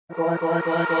Hey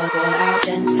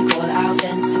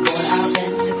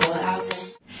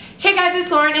guys,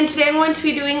 it's Lauren, and today I'm going to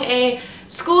be doing a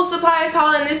school supplies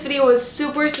haul, and this video was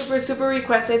super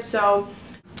requested, so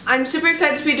I'm super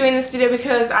excited to be doing this video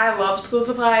because I love school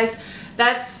supplies.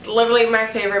 That's literally my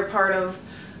favorite part of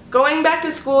going back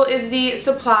to school is the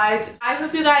supplies. I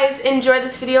hope you guys enjoy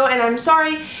this video, and I'm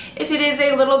sorry if it is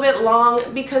a little bit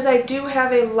long because I do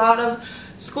have a lot of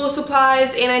school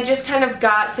supplies and I just kind of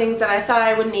got things that I thought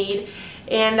I would need,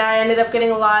 and I ended up getting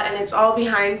a lot, and it's all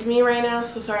behind me right now,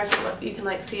 so sorry if you can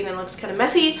like see it and it looks kind of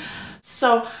messy.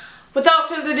 So without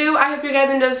further ado, I hope you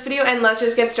guys enjoy this video, and let's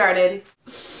just get started.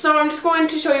 So I'm just going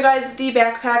to show you guys the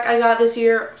backpack I got this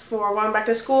year for going back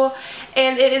to school,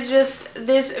 and it is just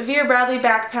this Vera Bradley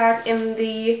backpack in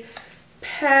the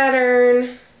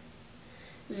pattern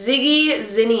Ziggy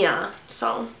Zinnia.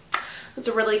 So it's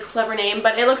a really clever name,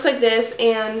 but it looks like this,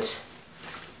 and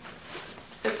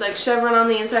it's like chevron on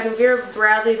the inside, and Vera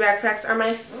Bradley backpacks are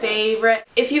my favorite.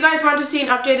 If you guys want to see an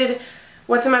updated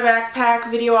what's in my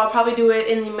backpack video, I'll probably do it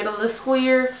in the middle of the school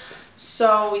year.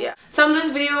 So yeah, thumb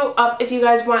this video up if you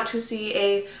guys want to see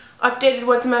a updated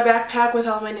what's in my backpack with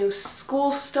all my new school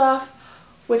stuff,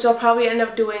 which I'll probably end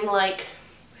up doing like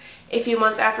a few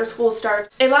months after school starts.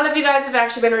 A lot of you guys have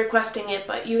actually been requesting it,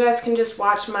 but you guys can just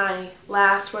watch my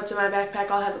last what's in my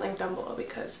backpack. I'll have it linked down below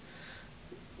because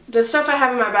the stuff I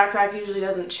have in my backpack usually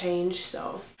doesn't change.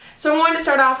 So I'm going to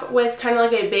start off with kind of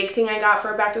like a big thing I got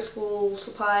for a back to school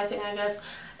supply thing, I guess,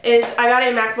 is I got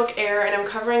a MacBook Air, and I'm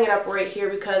covering it up right here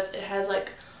because it has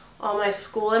like all my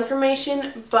school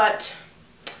information, and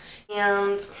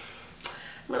I'm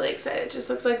really excited. It just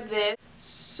looks like this.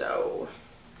 So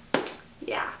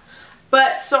yeah.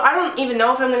 But so I don't even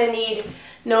know if I'm going to need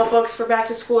notebooks for back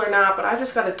to school or not, but I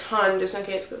just got a ton just in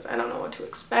case because I don't know what to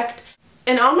expect.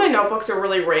 And all my notebooks are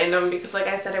really random because, like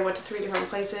I said, I went to 3 different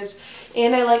places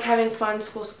and I like having fun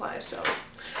school supplies. So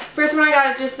first one I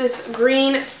got is just this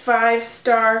green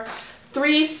 5-star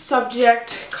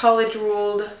 3-subject college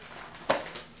ruled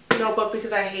notebook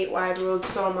because I hate wide ruled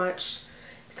so much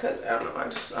because I don't know, I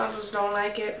just don't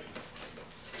like it.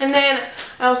 And then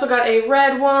I also got a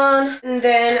red one, and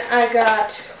then I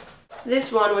got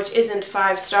this one which isn't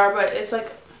 5-star, but it's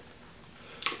like,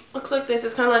 looks like this.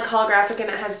 It's kind of like holographic and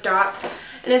it has dots,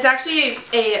 and it's actually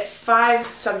a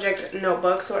 5-subject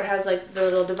notebook, so it has like the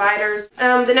little dividers.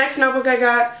 The next notebook I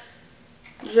got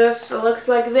just looks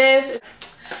like this.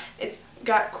 It's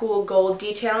got cool gold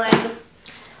detailing.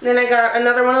 Then I got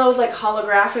another one of those like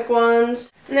holographic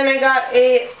ones. And then I got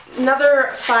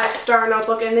another 5-star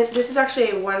notebook, and this is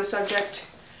actually a 1-subject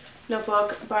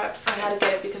notebook, but I had to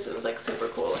get it because it was like super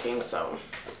cool looking, so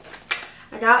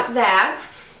I got that.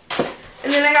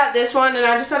 And then I got this one, and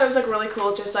I just thought it was like really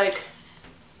cool, just like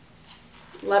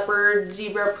leopard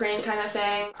zebra print kind of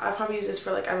thing. I'll probably use this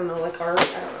for like, I don't know, like art,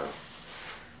 I don't know.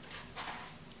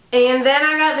 And then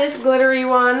I got this glittery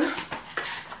one.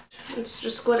 It's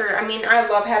just glitter. I mean, I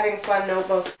love having fun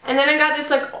notebooks. And then I got this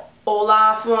like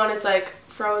Olaf one. It's like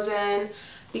frozen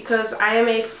because I am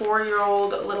a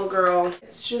 4-year-old little girl.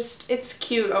 It's just, it's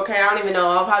cute. Okay, I don't even know.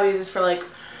 I'll probably use this for like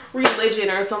religion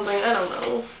or something. I don't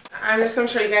know. I'm just going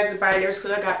to show you guys the binders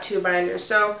because I got 2 binders.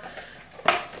 So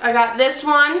I got this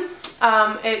one.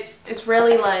 It's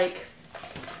really like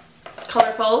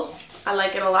colorful. I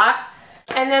like it a lot.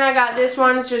 And then I got this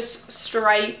one. It's just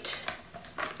striped,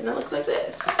 and it looks like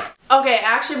this. Okay,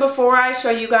 actually before I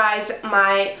show you guys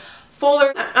my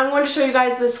folder, I'm going to show you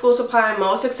guys the school supply I'm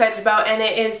most excited about, and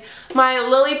it is my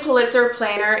Lily Pulitzer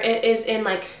planner. It is in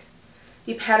like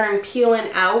the pattern Peelin'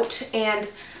 Out, and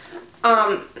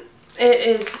it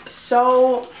is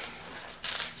so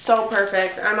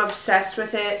perfect. I'm obsessed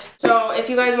with it. So if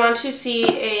you guys want to see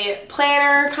a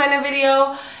planner kind of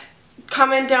video,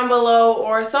 comment down below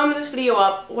or thumbs this video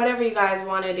up, whatever you guys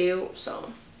want to do.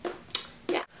 So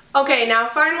yeah. Okay, now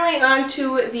finally on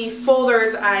to the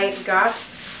folders I got.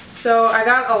 So I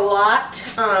got a lot.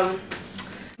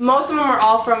 Most of them are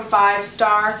all from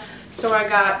 5-star. So I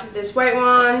got this white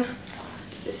one,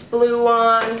 this blue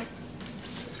one,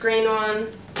 this green one,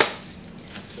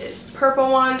 this purple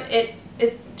one.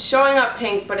 It's showing up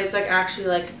pink, but it's like actually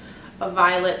like a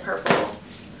violet purple.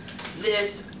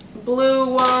 This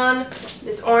blue one,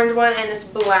 this orange one, and this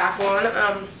black one.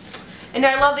 And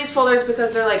I love these folders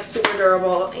because they're like super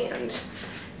durable and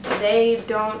they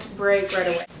don't break right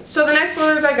away. So the next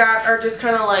folders I got are just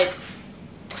kind of like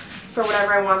for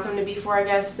whatever I want them to be for, I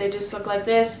guess. They just look like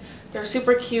this. They're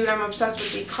super cute. I'm obsessed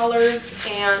with the colors,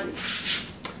 and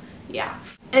yeah.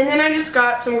 And then I just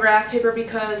got some graph paper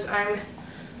because I'm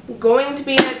going to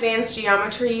be in advanced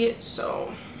geometry,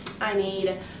 so I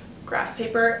need graph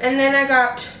paper. And then I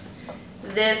got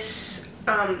this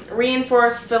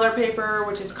reinforced filler paper,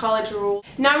 which is college rule.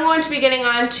 Now I'm going to be getting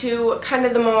on to kind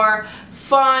of the more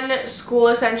fun school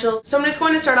essentials. So I'm just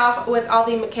going to start off with all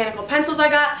the mechanical pencils I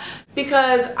got,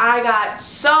 because I got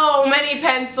so many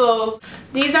pencils.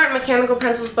 These aren't mechanical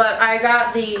pencils, but I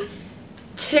got the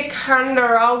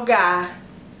Ticonderoga,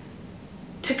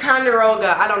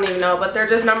 I don't even know, but they're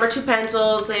just number 2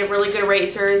 pencils. They have really good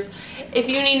erasers. If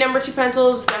you need number 2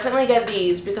 pencils, definitely get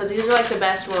these, because these are like the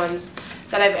best ones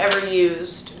that I've ever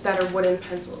used that are wooden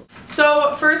pencils.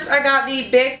 So first I got the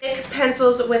Bic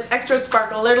pencils with extra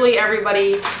sparkle. Literally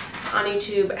everybody on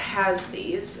YouTube has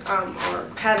these, or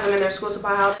has them in their school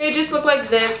supply house. They just look like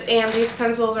this, and these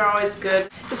pencils are always good.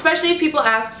 Especially if people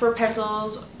ask for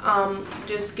pencils,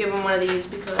 just give them one of these,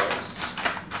 because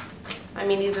I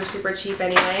mean, these are super cheap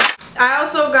anyway. I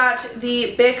also got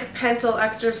the Bic Pencil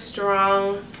Extra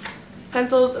Strong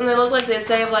pencils, and they look like this.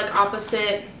 They have like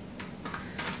opposite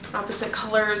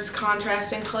colors,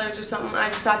 contrasting colors or something. I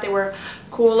just thought they were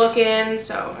cool looking,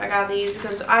 so I got these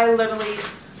because I literally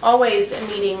always am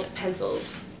needing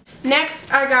pencils.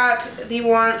 Next, I got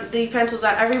the pencils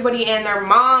that everybody and their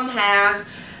mom has.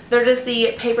 They're just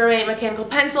the Papermate mechanical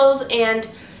pencils, and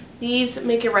these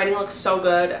make your writing look so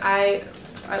good. I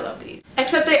love these.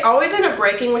 Except they always end up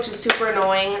breaking, which is super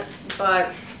annoying,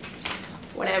 but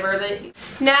whatever.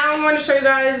 Now I'm going to show you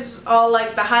guys all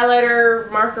like the highlighter,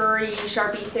 markery,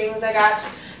 Sharpie things I got.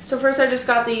 So first I just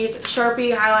got these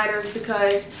Sharpie highlighters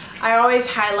because I always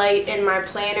highlight in my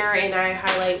planner, and I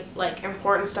highlight like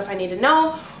important stuff I need to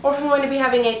know, or if I'm going to be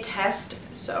having a test.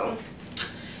 So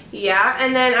yeah,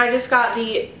 and then I just got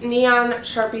the neon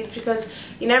Sharpies because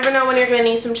you never know when you're going to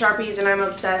need some Sharpies, and I'm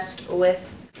obsessed with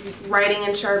writing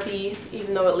in Sharpie,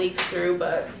 even though it leaks through,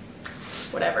 but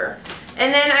whatever.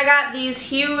 And then I got these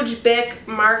huge Bic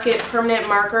Market permanent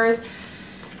markers,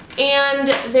 and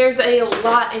there's a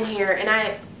lot in here, and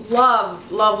I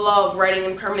love writing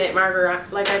in permanent marker,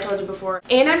 like I told you before.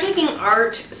 And I'm taking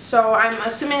art, so I'm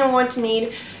assuming I'm going to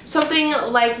need something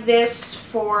like this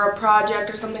for a project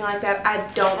or something like that.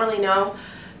 I don't really know,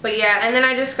 but yeah. And then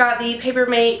I just got the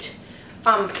Papermate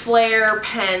flare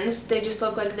pens. They just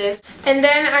look like this. And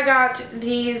then I got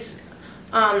these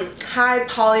high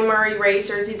polymer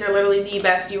erasers. These are literally the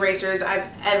best erasers I've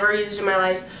ever used in my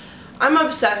life. I'm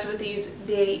obsessed with these.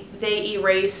 They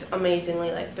erase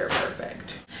amazingly, like they're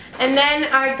perfect. And then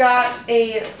I got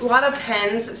a lot of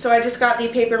pens. So I just got the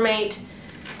Papermate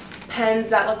pens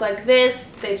that look like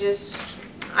this.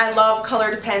 I love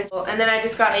colored pens. And then I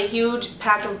just got a huge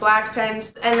pack of black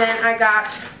pens. And then I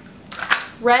got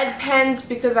red pens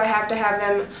because I have to have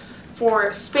them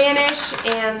for Spanish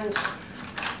and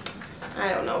I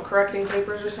don't know, correcting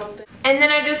papers or something. And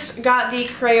then I just got the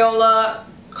Crayola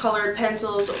colored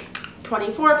pencils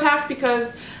 24 pack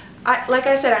because like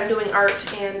I said, I'm doing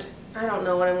art and I don't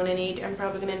know what I'm going to need. I'm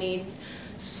probably going to need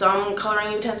some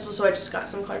coloring utensils, so I just got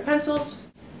some colored pencils.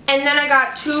 And then I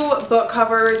got 2 book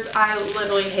covers. I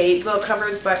literally hate book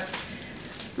covers, but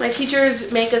my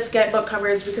teachers make us get book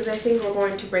covers because I think we're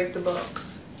going to break the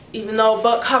books. Even though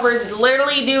book covers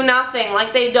literally do nothing,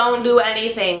 like they don't do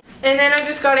anything. And then I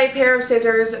just got a pair of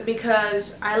scissors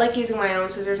because I like using my own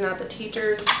scissors, not the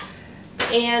teacher's.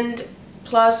 And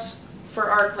plus, for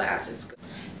art class, it's good.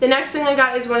 The next thing I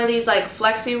got is one of these like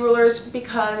flexi rulers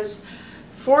because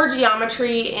for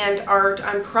geometry and art,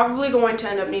 I'm probably going to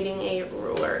end up needing a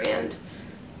ruler, and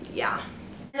yeah.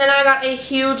 And then I got a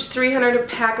huge 300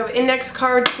 pack of index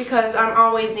cards because I'm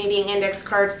always needing index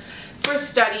cards for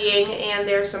studying, and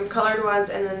there's some colored ones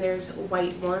and then there's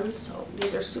white ones, so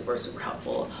these are super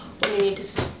helpful when you need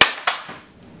to.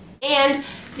 And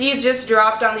these just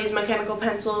dropped on these mechanical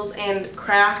pencils and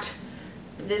cracked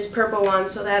this purple one,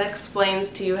 so that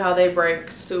explains to you how they break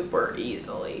super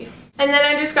easily. And then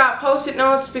I just got post-it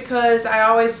notes because I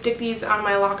always stick these on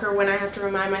my locker when I have to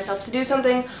remind myself to do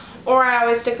something, or I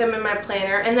always stick them in my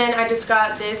planner. And then I just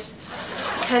got this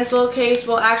pencil case.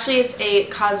 Well, actually it's a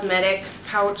cosmetic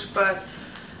pouch, but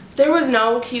there was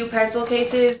no cute pencil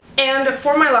cases. And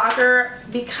for my locker,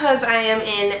 because I am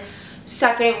in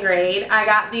 2nd grade, I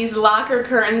got these locker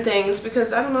curtain things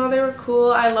because I don't know, they were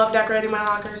cool. I love decorating my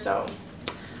locker, so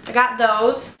I got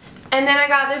those. And then I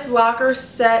got this locker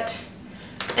set,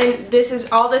 and this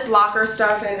is all this locker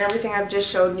stuff, and everything I've just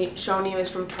shown you is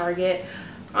from Target.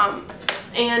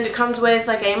 And it comes with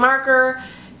like a marker,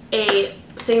 a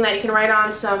thing that you can write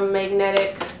on, some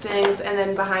magnetic things, and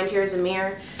then behind here is a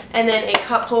mirror, and then a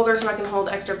cup holder so I can hold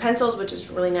extra pencils, which is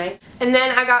really nice. And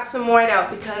then I got some whiteout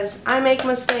because I make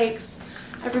mistakes.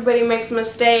 Everybody makes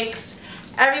mistakes.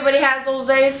 Everybody has those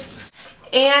days.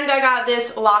 And I got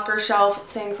this locker shelf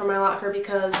thing for my locker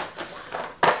because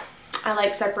I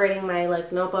like separating my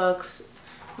like notebooks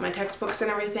my textbooks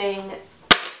and everything.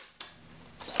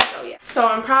 So yeah. So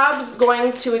I'm probably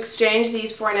going to exchange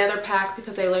these for another pack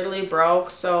because they literally broke,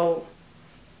 so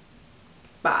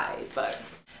bye.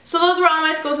 So those were all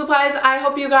my school supplies. I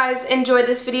hope you guys enjoyed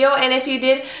this video, and if you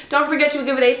did, don't forget to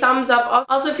give it a thumbs up.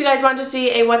 Also, if you guys want to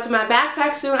see a what's in my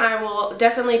backpack soon, I will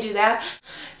definitely do that.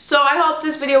 So I hope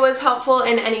this video was helpful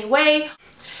in any way,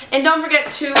 and don't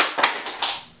forget to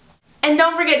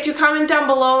comment down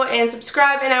below and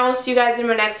subscribe, and I will see you guys in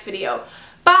my next video.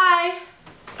 Bye!